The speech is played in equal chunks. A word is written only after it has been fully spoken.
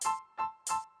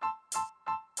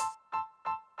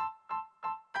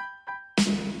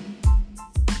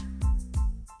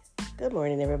Good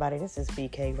morning, everybody. This is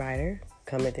BK Ryder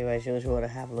coming through as usual to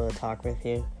have a little talk with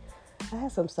you. I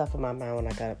had some stuff in my mind when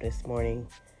I got up this morning.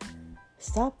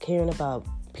 Stop caring about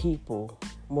people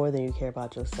more than you care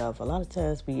about yourself. A lot of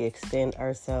times we extend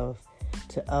ourselves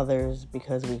to others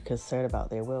because we're concerned about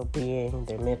their well-being,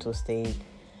 their mental state,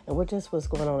 and what's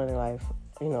going on in their life,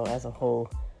 as a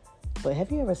whole. But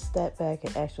have you ever stepped back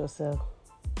and asked yourself,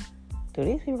 do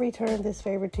these people return this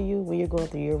favor to you when you're going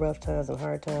through your rough times and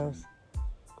hard times?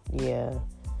 Yeah,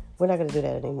 we're not going to do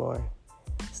that anymore.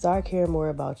 Start caring more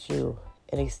about you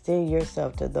and extend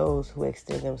yourself to those who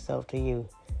extend themselves to you.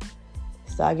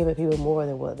 Start giving people more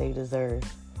than what they deserve.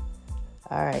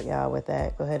 All right, y'all, with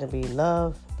that, go ahead and be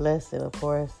loved, blessed, and of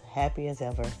course, happy as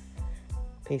ever.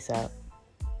 Peace out.